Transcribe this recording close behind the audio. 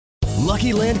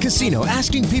Lucky Land Casino,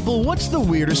 asking people, what's the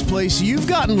weirdest place you've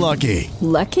gotten lucky?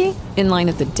 Lucky? In line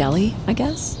at the deli, I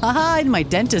guess? Aha, in my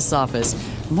dentist's office.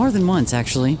 More than once,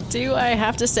 actually. Do I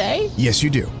have to say? Yes, you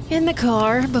do. In the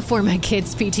car before my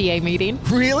kids' PTA meeting.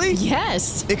 Really?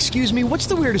 Yes. Excuse me, what's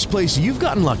the weirdest place you've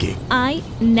gotten lucky? I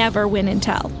never win and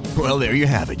tell. Well, there you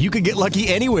have it. You can get lucky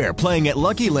anywhere, playing at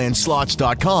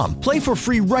LuckyLandSlots.com. Play for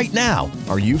free right now.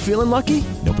 Are you feeling lucky?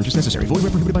 No purchase necessary. Void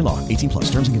where prohibited by law. 18 plus.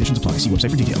 Terms and conditions apply. See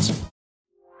website for details.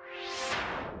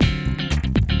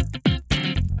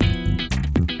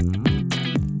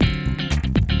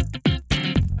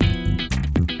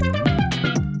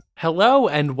 Hello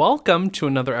and welcome to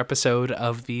another episode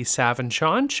of the Sav and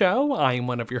Sean Show. I am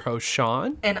one of your hosts,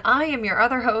 Sean. And I am your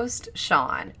other host,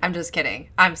 Sean. I'm just kidding.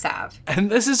 I'm Sav.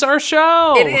 And this is our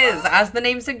show. It is, as the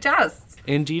name suggests.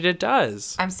 Indeed it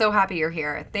does. I'm so happy you're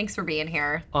here. Thanks for being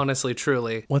here. Honestly,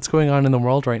 truly. What's going on in the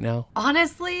world right now?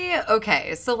 Honestly,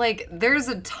 okay, so there's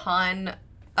a ton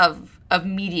of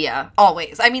media,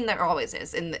 always. I mean, there always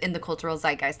is in the cultural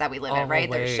zeitgeist that we live in, right?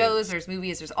 There's shows, there's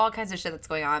movies, there's all kinds of shit that's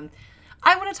going on.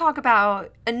 I want to talk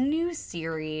about a new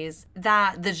series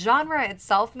that the genre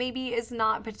itself maybe is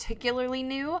not particularly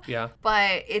new. Yeah.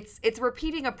 But it's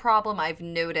repeating a problem I've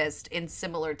noticed in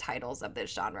similar titles of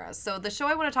this genre. So the show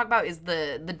I want to talk about is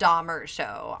the Dahmer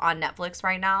show on Netflix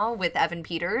right now with Evan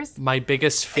Peters. My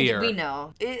biggest fear. We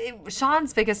know.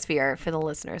 Sean's biggest fear for the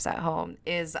listeners at home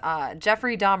is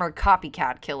Jeffrey Dahmer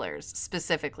copycat killers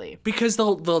specifically. Because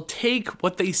they'll take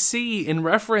what they see in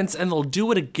reference and they'll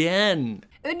do it again.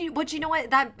 But you know what?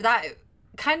 That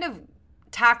kind of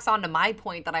tacks on to my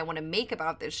point that I want to make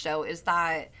about this show is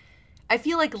that I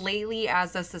feel like lately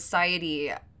as a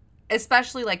society,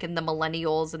 especially like in the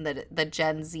millennials and the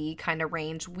Gen Z kind of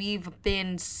range, we've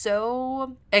been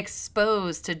so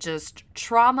exposed to just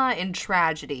trauma and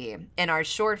tragedy in our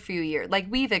short few years. Like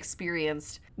we've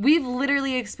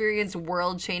literally experienced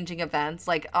world-changing events,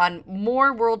 like on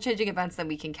more world-changing events than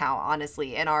we can count,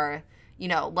 honestly, in our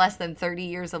less than 30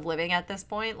 years of living at this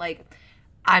point. Like,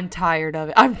 I'm tired of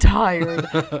it. I'm tired.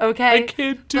 Okay? I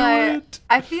can't do it.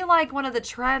 I feel like one of the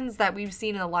trends that we've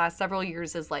seen in the last several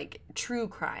years is like true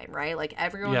crime, right? Like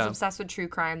everyone's obsessed with true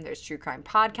crime. There's true crime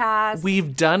podcasts.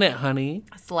 We've done it, honey.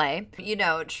 Slay.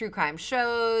 True crime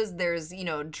shows. There's,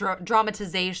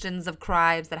 dramatizations of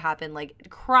crimes that happen. Like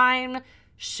crime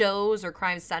shows or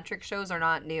crime-centric shows are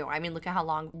not new. I mean, look at how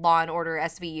long Law & Order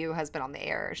SVU has been on the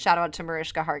air. Shout out to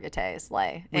Mariska Hargitay,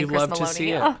 slay. And we Chris love Maloney. to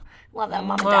see it. Oh, love that,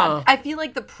 mom and dad. I feel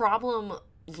like the problem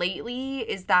lately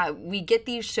is that we get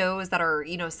these shows that are,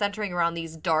 centering around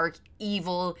these dark,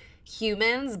 evil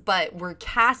humans, but we're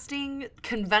casting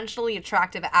conventionally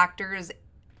attractive actors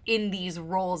in these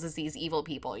roles as these evil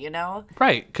people,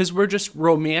 Right, because we're just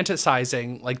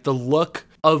romanticizing like the look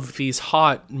of these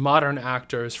hot modern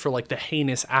actors for like the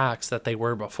heinous acts that they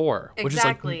were before.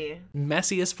 Exactly. Which is like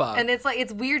messy as fuck. And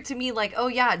it's weird to me, like, oh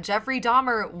yeah, Jeffrey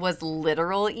Dahmer was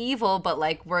literal evil, but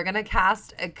like we're gonna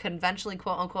cast a conventionally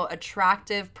quote unquote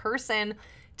attractive person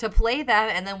to play them,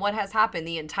 and then what has happened?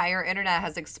 The entire internet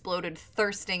has exploded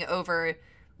thirsting over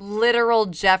literal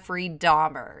Jeffrey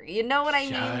Dahmer. You know what I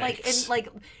mean? Yikes. Like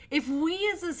if we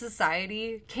as a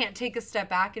society can't take a step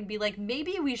back and be like,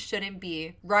 maybe we shouldn't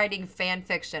be writing fan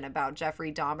fiction about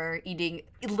Jeffrey Dahmer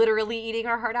literally eating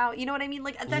our heart out. You know what I mean?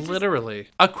 Like that literally.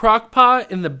 A crock pot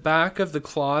in the back of the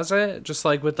closet, just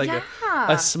like with like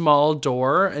a small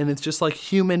door, and it's just like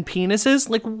human penises.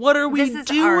 Like what are we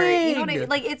doing? Art. You know what I mean?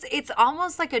 Like it's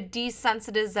almost like a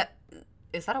desensitization.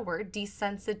 Is that a word?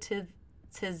 Desensitization?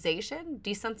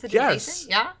 Yes.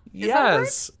 Yeah?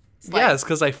 Yes. Yes,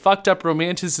 because I fucked up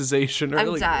romanticization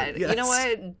earlier. I'm dead. Yes. You know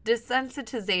what?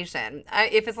 Desensitization.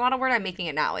 If it's not a word, I'm making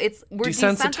it now. We're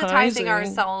desensitizing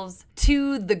ourselves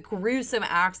to the gruesome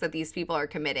acts that these people are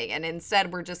committing. And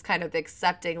instead, we're just kind of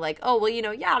accepting like, oh, well,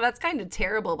 yeah, that's kind of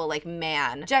terrible. But like,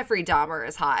 man, Jeffrey Dahmer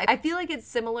is hot. I feel like it's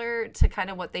similar to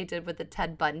kind of what they did with the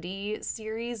Ted Bundy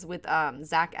series with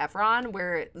Zac Efron,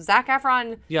 where Zac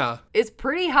Efron is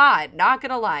pretty hot. Not going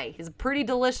to lie. He's a pretty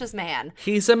delicious man.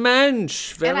 He's a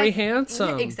mensch. Very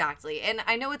handsome. Exactly. And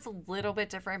I know it's a little bit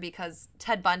different because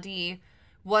Ted Bundy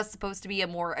was supposed to be a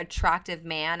more attractive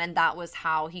man, and that was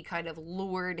how he kind of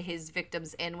lured his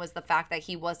victims in, was the fact that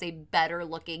he was a better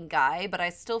looking guy. But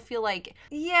I still feel like,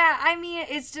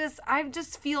 I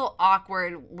just feel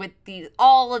awkward with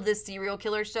all of the serial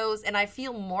killer shows, and I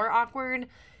feel more awkward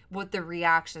with the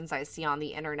reactions I see on the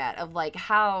internet of like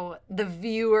how the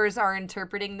viewers are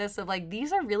interpreting this, of like,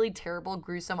 these are really terrible,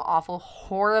 gruesome, awful,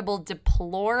 horrible,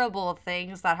 deplorable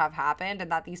things that have happened and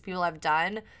that these people have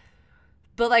done.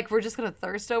 but like we're just gonna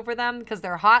thirst over them because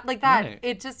they're hot like that. Right.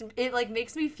 It like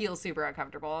makes me feel super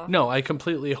uncomfortable. No, I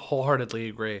completely wholeheartedly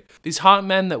agree. These hot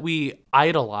men that we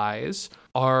idolize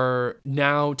are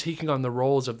now taking on the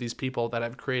roles of these people that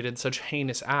have created such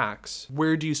heinous acts.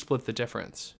 Where do you split the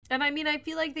difference? And I mean, I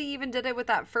feel like they even did it with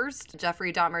that first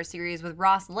Jeffrey Dahmer series with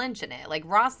Ross Lynch in it. Like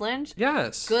Ross Lynch,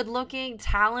 Yes. good looking,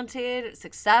 talented,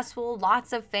 successful,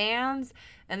 lots of fans,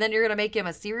 and then you're gonna make him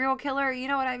a serial killer. You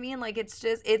know what I mean? Like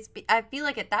I feel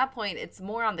like at that point it's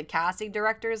more on the casting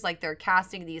directors. Like they're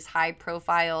casting these high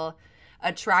profile,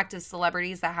 attractive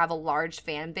celebrities that have a large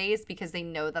fan base because they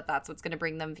know that that's what's gonna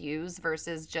bring them views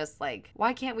versus just like,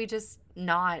 why can't we just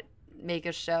not make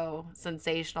a show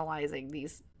sensationalizing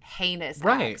these heinous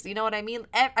acts? You know what I mean?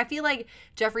 I feel like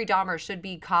Jeffrey Dahmer should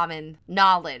be common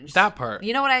knowledge. That part.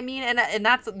 You know what I mean? And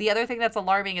that's the other thing that's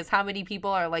alarming is how many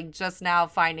people are like just now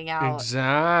finding out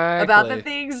Exactly. about the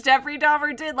things Jeffrey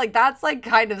Dahmer did. Like that's like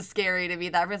kind of scary to me.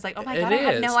 That everyone's like, oh my God, I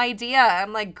had no idea.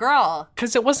 I'm like, girl.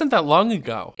 Because it wasn't that long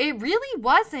ago. It really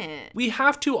wasn't. We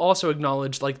have to also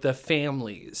acknowledge like the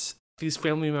families, these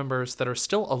family members that are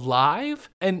still alive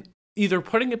and either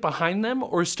putting it behind them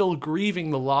or still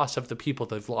grieving the loss of the people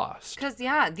they've lost. Because,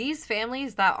 yeah, these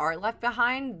families that are left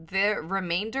behind, the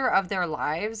remainder of their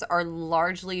lives are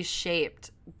largely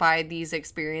shaped by these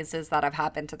experiences that have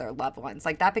happened to their loved ones.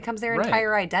 Like, that becomes their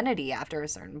entire identity after a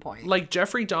certain point. Like,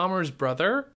 Jeffrey Dahmer's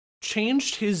brother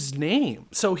changed his name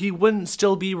so he wouldn't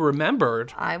still be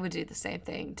remembered. I would do the same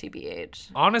thing,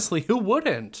 TBH. Honestly, who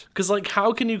wouldn't? Because, like,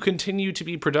 how can you continue to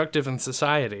be productive in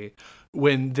society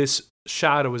when this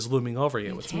shadow is looming over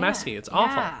you? It's messy. It's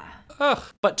awful. Yeah. Ugh.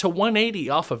 But to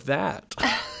 180 off of that,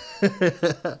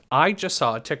 I just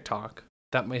saw a TikTok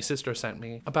that my sister sent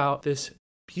me about this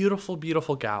beautiful,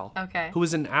 beautiful gal who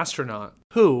was an astronaut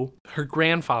who, her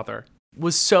grandfather,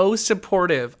 was so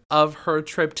supportive of her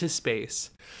trip to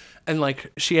space. And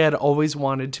like, she had always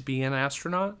wanted to be an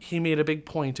astronaut. He made a big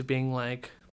point of being like,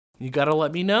 you gotta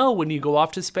let me know when you go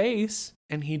off to space.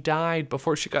 And he died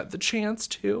before she got the chance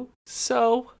to.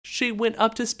 So she went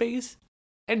up to space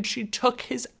and she took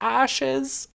his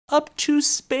ashes up to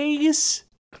space.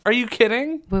 Are you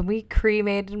kidding? When we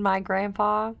cremated my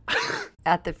grandpa,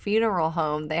 at the funeral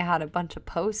home, they had a bunch of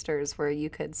posters where you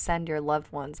could send your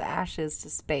loved one's ashes to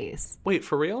space. Wait,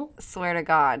 for real? Swear to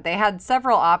God. They had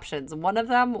several options. One of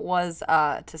them was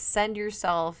to send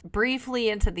yourself briefly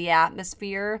into the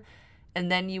atmosphere, and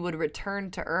then you would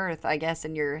return to Earth, I guess,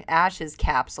 in your ashes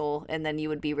capsule, and then you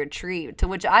would be retrieved. To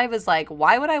which I was like,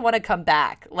 why would I want to come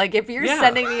back? Like, if you're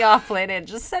sending me off planet,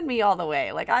 just send me all the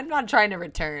way. Like, I'm not trying to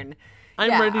return. I'm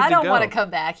ready to go. I don't want to come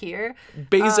back here.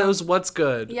 Bezos, what's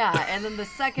good? Yeah, and then the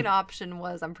second option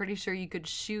was, I'm pretty sure you could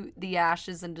shoot the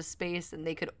ashes into space and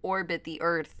they could orbit the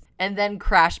Earth and then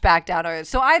crash back down to Earth.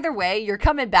 So either way, you're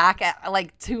coming back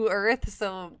to Earth,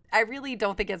 so I really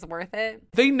don't think it's worth it.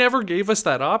 They never gave us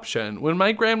that option. When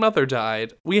my grandmother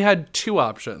died, we had two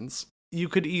options. You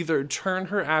could either turn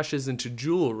her ashes into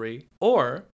jewelry,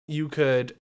 or you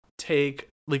could take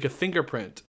like a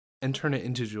fingerprint and turn it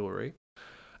into jewelry.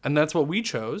 And that's what we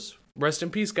chose. Rest in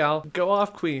peace, gal. Go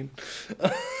off, queen.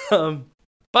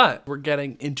 But we're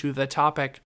getting into the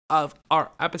topic of our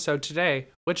episode today,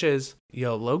 which is,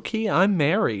 yo, low-key, I'm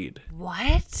married.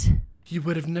 What? You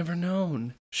would have never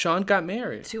known. Sean got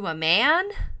married. To a man?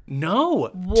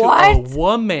 No. What? To a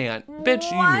woman.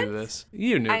 Bitch, What? you knew this.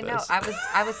 You knew this. I know.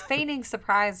 I was feigning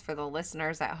surprise for the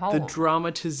listeners at home. The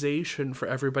dramatization for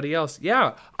everybody else.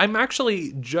 Yeah. I'm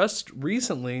actually just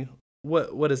recently...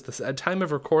 What is this? At time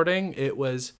of recording,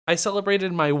 I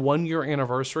celebrated my 1-year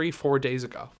anniversary 4 days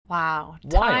ago. Wow.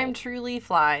 Wild. Time truly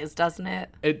flies, doesn't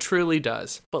it? It truly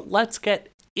does. But let's get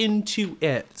into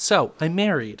it. So, I'm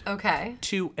married. Okay.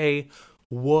 To a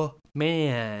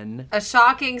woman. A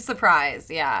shocking surprise,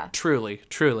 yeah. Truly,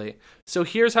 truly. So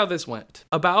here's how this went.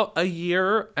 About a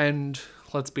year and,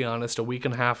 let's be honest, a week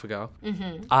and a half ago,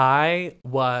 I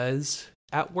was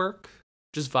at work.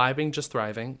 Just vibing, just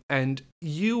thriving. And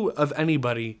you, of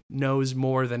anybody, knows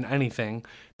more than anything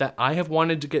that I have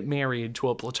wanted to get married to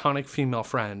a platonic female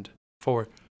friend for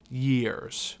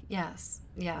years. Yes,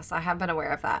 I have been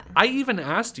aware of that. I even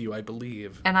asked you, I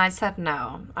believe. And I said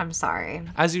no. I'm sorry.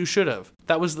 As you should have.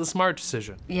 That was the smart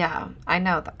decision. Yeah, I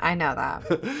know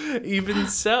that. Even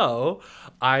so,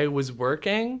 I was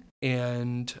working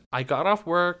and I got off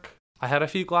work. I had a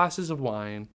few glasses of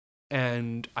wine.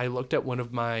 And I looked at one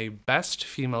of my best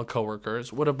female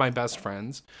coworkers, one of my best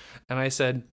friends, and I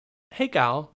said, hey,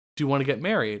 gal, do you want to get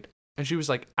married? And she was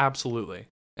like, absolutely.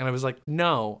 And I was like,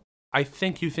 no, I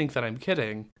think you think that I'm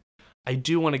kidding. I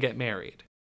do want to get married.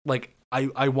 Like,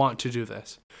 I want to do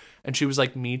this. And she was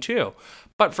like, me too.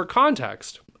 But for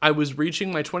context, I was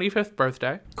reaching my 25th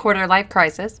birthday. Quarter life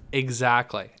crisis.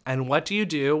 Exactly. And what do you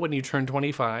do when you turn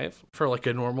 25 for like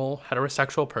a normal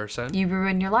heterosexual person? You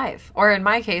ruin your life. Or in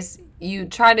my case, you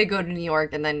try to go to New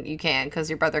York and then you can't because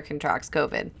your brother contracts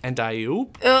COVID. And I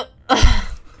oop.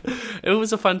 It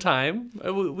was a fun time.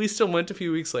 We still went a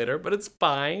few weeks later, but it's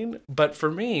fine. But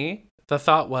for me, the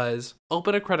thought was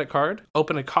open a credit card,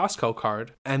 open a Costco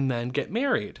card, and then get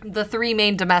married. The 3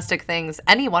 main domestic things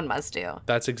anyone must do.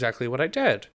 That's exactly what I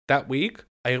did. That week,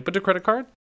 I opened a credit card,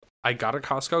 I got a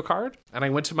Costco card, and I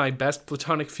went to my best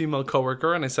platonic female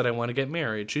coworker and I said, I want to get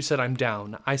married. She said, I'm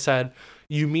down. I said,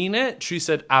 you mean it? She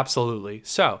said, absolutely.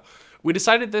 So we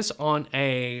decided this on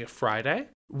a Friday.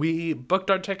 We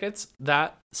booked our tickets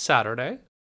that Saturday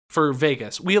for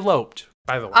Vegas. We eloped,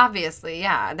 by the way. Obviously,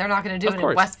 yeah. They're not going to do it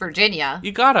in West Virginia.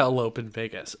 You gotta elope in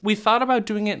Vegas. We thought about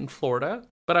doing it in Florida,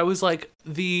 but I was like,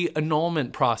 the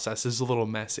annulment process is a little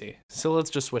messy. So let's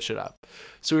just switch it up.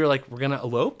 So we were like, we're going to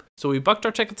elope. So we booked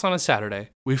our tickets on a Saturday.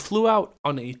 We flew out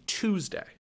on a Tuesday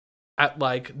at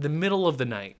like the middle of the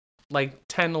night, like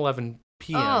 10, 11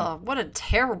 p.m. Oh, what a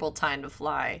terrible time to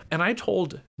fly. And I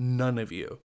told none of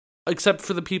you, except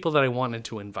for the people that I wanted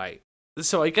to invite.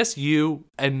 So I guess you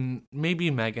and maybe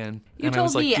Megan. You and told I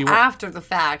was like, me after the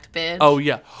fact, bitch. Oh,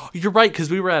 yeah. You're right, because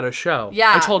we were at a show.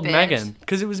 Yeah, I told bitch. Megan,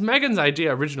 because it was Megan's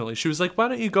idea originally. She was like, why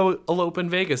don't you go elope in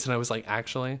Vegas? And I was like,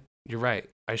 actually, you're right.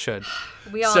 I should.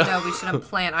 We all know we shouldn't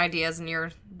plant ideas in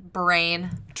your brain.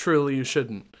 Truly, you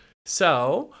shouldn't.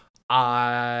 So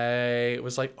I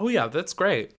was like, oh, yeah, that's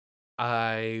great.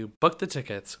 I booked the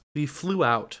tickets. We flew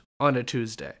out on a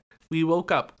Tuesday. We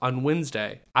woke up on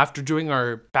Wednesday after doing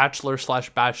our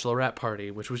bachelor/bachelorette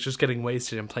party, which was just getting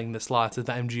wasted and playing the slots at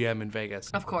the MGM in Vegas.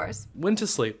 Of course. Went to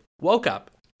sleep, woke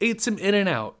up, ate some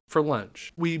In-N-Out for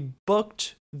lunch. We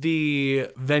booked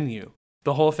the venue,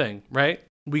 the whole thing, right?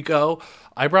 We go,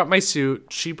 I brought my suit,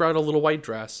 she brought a little white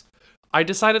dress. I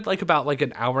decided about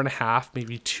an hour and a half,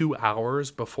 maybe 2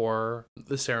 hours before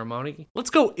the ceremony. Let's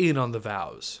go in on the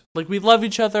vows. We love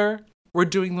each other. We're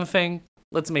doing the thing.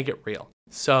 Let's make it real.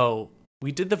 So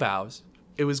we did the vows.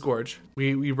 It was gorge.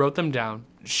 We wrote them down.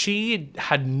 She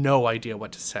had no idea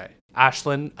what to say.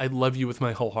 Ashlyn, I love you with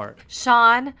my whole heart.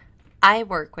 Sean, I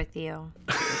work with you.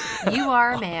 You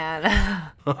are a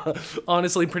man.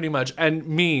 Honestly, pretty much. And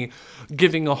me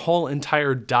giving a whole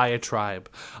entire diatribe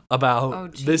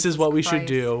about this is what we should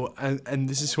do, and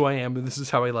this is who I am, and this is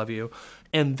how I love you.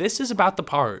 And this is about the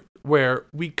part where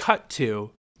we cut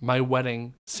to my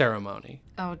wedding ceremony.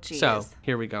 Oh, geez. So,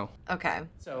 here we go. Okay.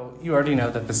 So, you already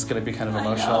know that this is going to be kind of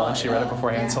emotional, and she read it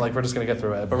beforehand, so we're just going to get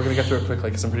through it. But we're going to get through it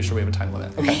quickly, because I'm pretty sure we have a time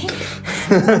limit. Okay.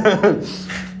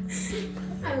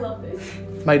 I love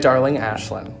this. My darling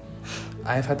Ashlyn,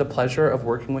 I have had the pleasure of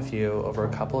working with you over a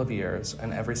couple of years,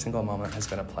 and every single moment has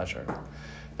been a pleasure.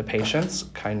 The patience,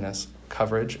 kindness,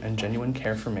 coverage, and genuine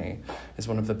care for me is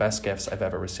one of the best gifts I've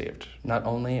ever received, not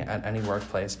only at any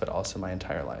workplace, but also my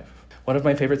entire life. One of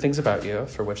my favorite things about you,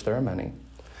 for which there are many,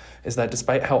 is that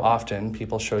despite how often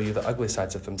people show you the ugly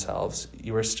sides of themselves,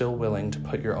 you are still willing to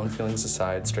put your own feelings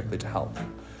aside strictly to help,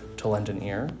 to lend an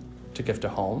ear, to gift a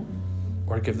home,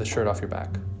 or to give the shirt off your back.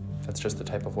 That's just the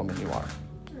type of woman you are.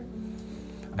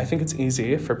 I think it's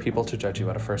easy for people to judge you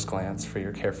at a first glance for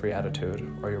your carefree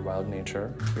attitude or your wild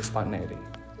nature, your spontaneity.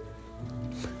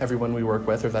 Everyone we work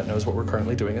with or that knows what we're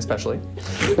currently doing especially.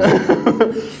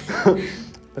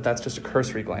 But that's just a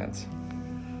cursory glance.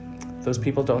 Those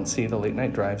people don't see the late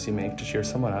night drives you make to cheer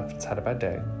someone up that's had a bad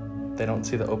day. They don't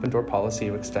see the open door policy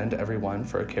you extend to everyone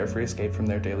for a carefree escape from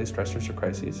their daily stressors or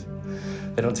crises.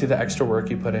 They don't see the extra work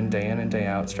you put in and day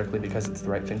out strictly because it's the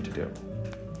right thing to do.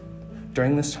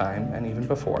 During this time, and even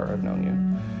before I've known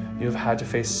you, you have had to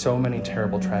face so many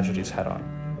terrible tragedies head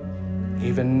on.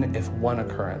 Even if one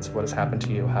occurrence of what has happened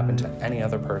to you happened to any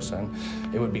other person,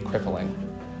 it would be crippling,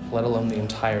 let alone the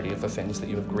entirety of the things that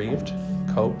you have grieved,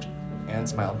 coped, and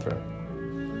smiled through.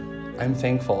 I'm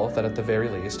thankful that at the very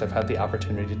least I've had the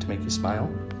opportunity to make you smile,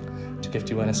 to gift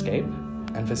you an escape,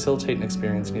 and facilitate an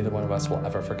experience neither one of us will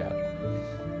ever forget.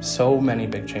 So many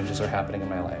big changes are happening in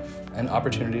my life, and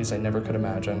opportunities I never could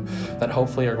imagine that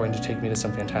hopefully are going to take me to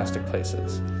some fantastic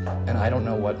places. And I don't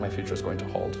know what my future is going to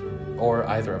hold, or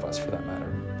either of us for that matter.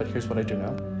 But here's what I do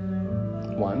know.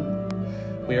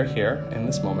 1, we are here in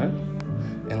this moment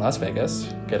in Las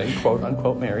Vegas, getting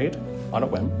quote-unquote married on a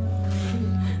whim.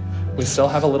 We still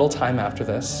have a little time after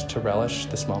this to relish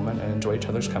this moment and enjoy each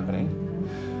other's company.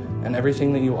 And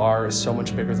everything that you are is so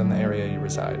much bigger than the area you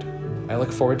reside. I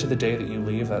look forward to the day that you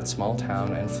leave that small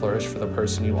town and flourish for the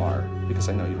person you are, because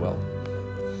I know you will.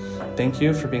 Thank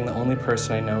you for being the only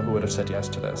person I know who would have said yes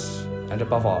to this. And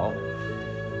above all,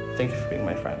 thank you for being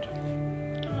my friend.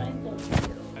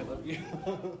 I love you.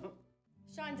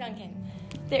 Sean Duncan,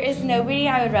 there is nobody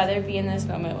I would rather be in this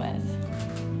moment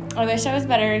with. I wish I was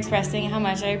better at expressing how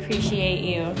much I appreciate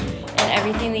you and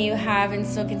everything that you have and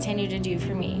still continue to do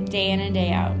for me, day in and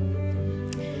day out.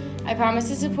 I promise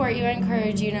to support you and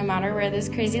encourage you no matter where this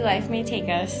crazy life may take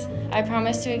us. I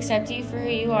promise to accept you for who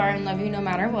you are and love you no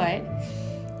matter what.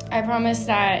 I promise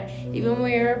that even when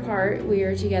we are apart, we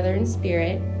are together in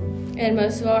spirit. And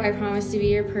most of all, I promise to be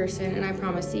your person, and I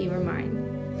promise that you are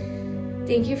mine.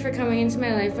 Thank you for coming into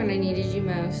my life when I needed you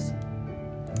most.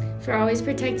 For always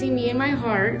protecting me in my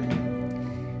heart.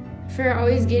 For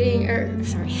always getting me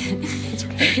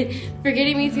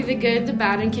through the good, the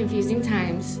bad, and confusing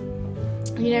times.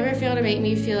 You never fail to make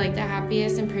me feel like the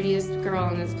happiest and prettiest girl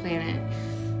on this planet.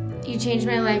 You changed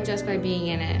my life just by being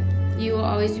in it. You will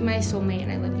always be my soulmate,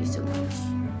 and I love you so much.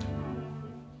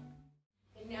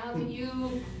 And now that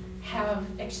you have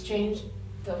exchanged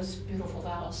those beautiful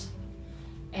vows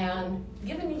and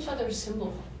given each other a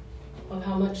symbol of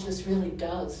how much this really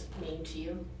does mean to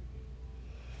you,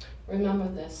 remember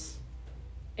this.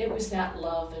 It was that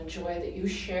love and joy that you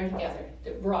shared together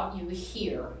that brought you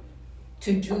here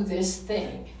to do this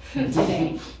thing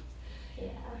today. Yeah.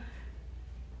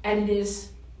 And it is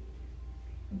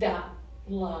that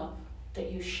love that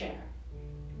you share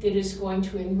that is going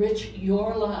to enrich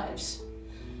your lives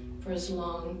for as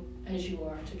long as you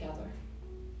are together.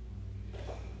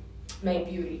 May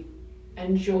beauty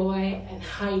and joy and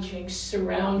hijinks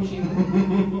surround you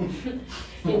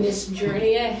in this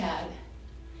journey ahead.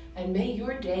 And may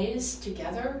your days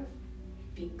together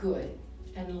be good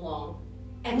and long.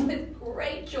 And with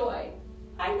great joy,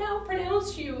 I now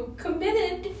pronounce you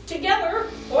committed together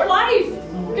for life.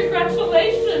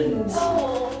 Congratulations.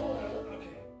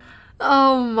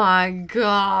 Oh my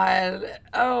God.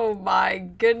 Oh my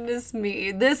goodness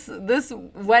me. This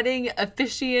wedding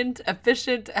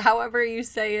efficient, however you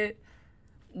say it.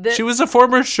 She was a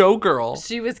former showgirl.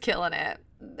 She was killing it.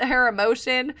 Her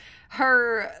emotion,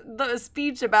 the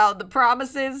speech about the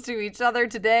promises to each other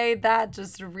today, that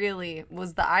just really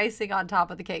was the icing on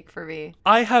top of the cake for me.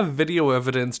 I have video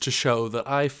evidence to show that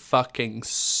I fucking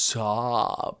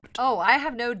sobbed. Oh, I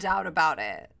have no doubt about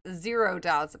it. Zero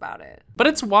doubts about it. But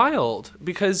it's wild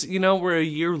because, we're a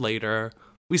year later.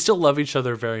 We still love each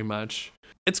other very much.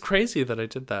 It's crazy that I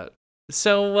did that.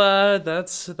 So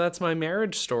that's my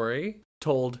marriage story.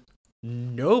 Told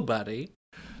nobody.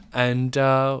 And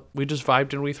we just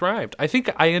vibed and we thrived. I think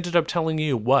I ended up telling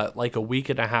you, like a week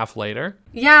and a half later?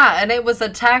 Yeah, and it was a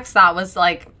text that was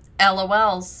like,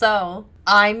 LOL, so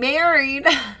I'm married.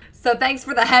 So thanks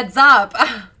for the heads up.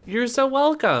 You're so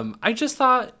welcome. I just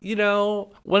thought,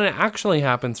 when it actually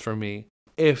happens for me,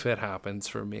 if it happens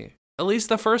for me, at least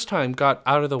the first time got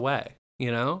out of the way,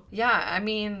 Yeah, I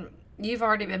mean, you've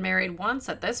already been married once.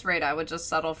 At this rate, I would just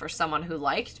settle for someone who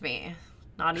liked me.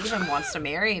 Not even wants to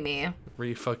marry me.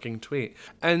 Re-fucking-tweet.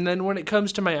 And then when it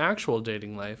comes to my actual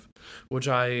dating life, which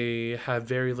I have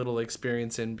very little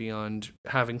experience in beyond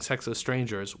having sex with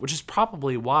strangers, which is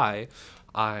probably why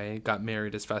I got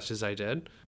married as fast as I did.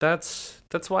 That's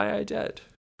why I did.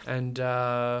 And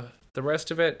the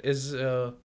rest of it is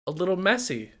a little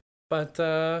messy, but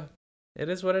it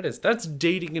is what it is. That's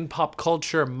dating in pop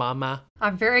culture, mama.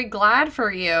 I'm very glad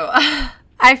for you.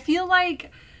 I feel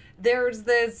like there's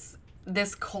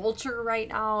this culture right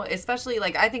now, especially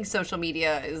I think social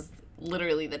media is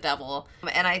literally the devil.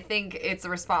 And I think it's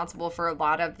responsible for a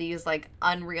lot of these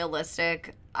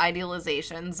unrealistic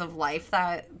idealizations of life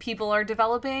that people are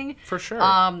developing. For sure.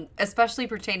 Especially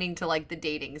pertaining to the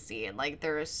dating scene.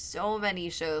 There are so many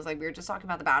shows, we were just talking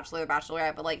about The Bachelor,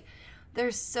 Bachelorette, but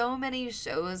there's so many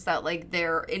shows that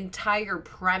their entire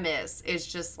premise is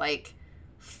just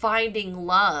finding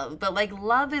love, but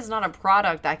love is not a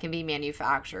product that can be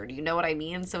manufactured, you know what I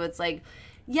mean? So it's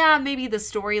yeah, maybe the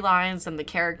storylines and the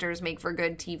characters make for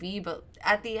good TV, but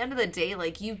at the end of the day,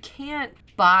 you can't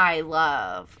buy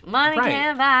love. Money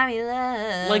can't buy me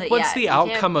love. What's the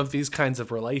outcome of these kinds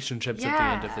of relationships at the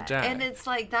end of the day? And it's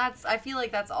I feel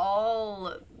like that's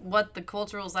all what the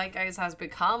cultural zeitgeist has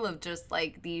become, of just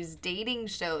these dating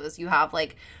shows. You have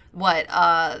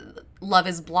Love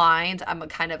is Blind. I'm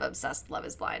kind of obsessed with Love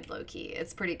is Blind, low-key.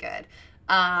 It's pretty good.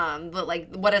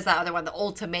 But what is that other one? The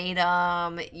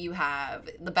Ultimatum. You have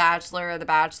The Bachelor, The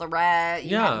Bachelorette.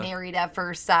 You have Married at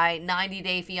First Sight, 90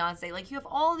 Day Fiance. You have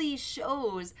all these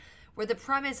shows where the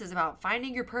premise is about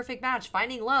finding your perfect match,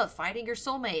 finding love, finding your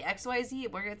soulmate,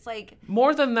 XYZ, where it's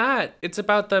more than that, it's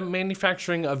about the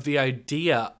manufacturing of the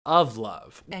idea of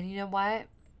love. And you know what?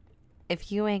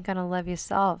 If you ain't gonna love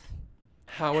yourself,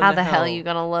 How the hell are you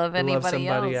gonna love anybody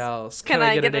somebody else? Can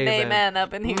I get an amen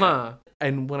up in here? Mwah.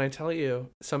 And when I tell you,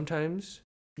 sometimes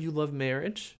you love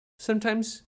marriage.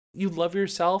 Sometimes you love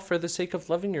yourself for the sake of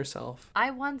loving yourself.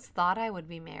 I once thought I would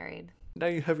be married. Now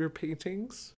you have your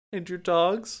paintings and your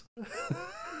dogs.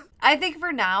 I think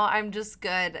for now, I'm just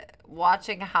good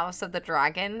watching House of the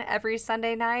Dragon every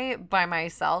Sunday night by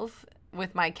myself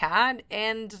with my cat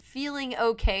and feeling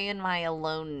okay in my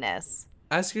aloneness.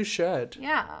 As you should.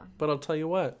 Yeah. But I'll tell you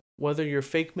what, whether you're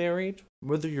fake married,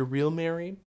 whether you're real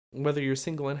married, whether you're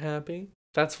single and happy,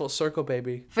 that's full circle,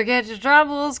 baby. Forget your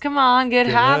troubles, come on, get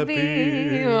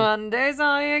happy. One day's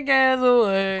all you get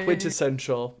away.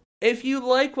 Quintessential. If you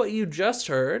like what you just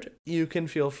heard, you can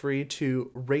feel free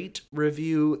to rate,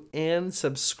 review, and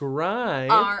subscribe.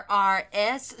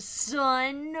 RRS,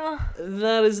 son.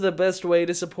 That is the best way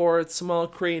to support small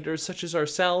creators such as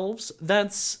ourselves.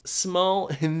 That's small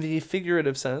in the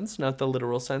figurative sense, not the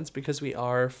literal sense, because we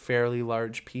are fairly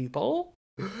large people.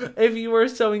 If you are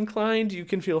so inclined, you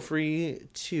can feel free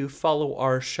to follow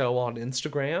our show on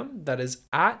Instagram. That is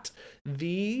at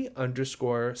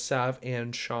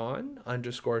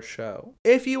 _SavandSean_show.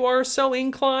 If you are so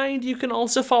inclined, you can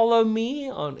also follow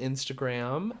me on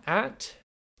Instagram at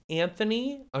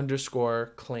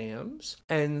Anthony_clams.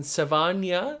 And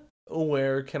Savanya,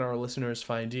 where can our listeners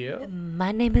find you?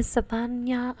 My name is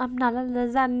Savanya. I'm not a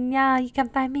lasagna. You can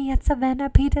find me at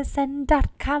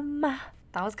SavannahPeterson.com.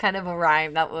 That was kind of a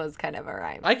rhyme.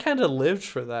 I kind of lived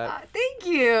for that. Thank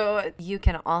you. You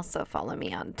can also follow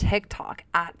me on TikTok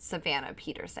at Savannah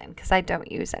Peterson because I don't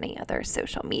use any other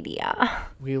social media.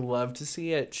 We love to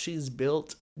see it. She's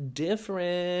built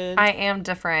different. I am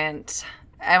different.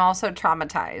 I'm also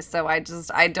traumatized, so I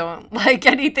don't like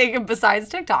anything besides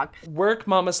TikTok. Work,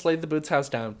 mama, slay the boots house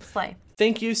down. Slay.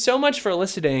 Thank you so much for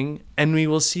listening, and we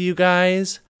will see you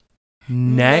guys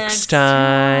next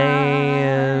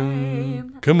time.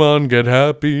 Come on, get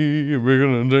happy. We're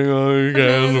gonna take all your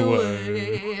guys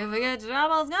away. Forget your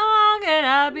troubles, come on, get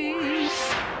happy.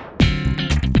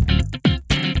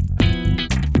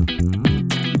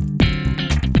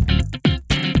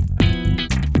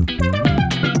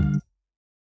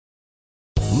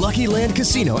 Lucky Land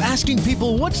Casino, asking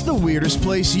people, what's the weirdest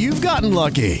place you've gotten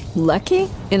lucky? Lucky?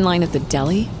 In line at the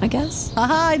deli, I guess?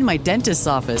 Aha, in my dentist's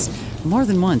office. More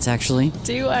than once, actually.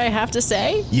 Do I have to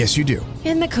say? Yes, you do.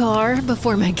 In the car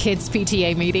before my kids'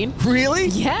 PTA meeting. Really?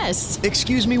 Yes.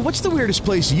 Excuse me, what's the weirdest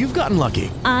place you've gotten lucky?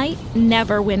 I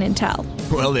never win and tell.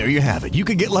 Well, there you have it. You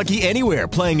can get lucky anywhere,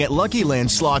 playing at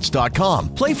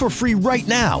LuckyLandSlots.com. Play for free right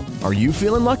now. Are you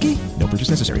feeling lucky? No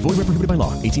purchase necessary. Void where prohibited by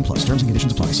law. 18+. Terms and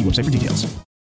conditions apply. See website for details.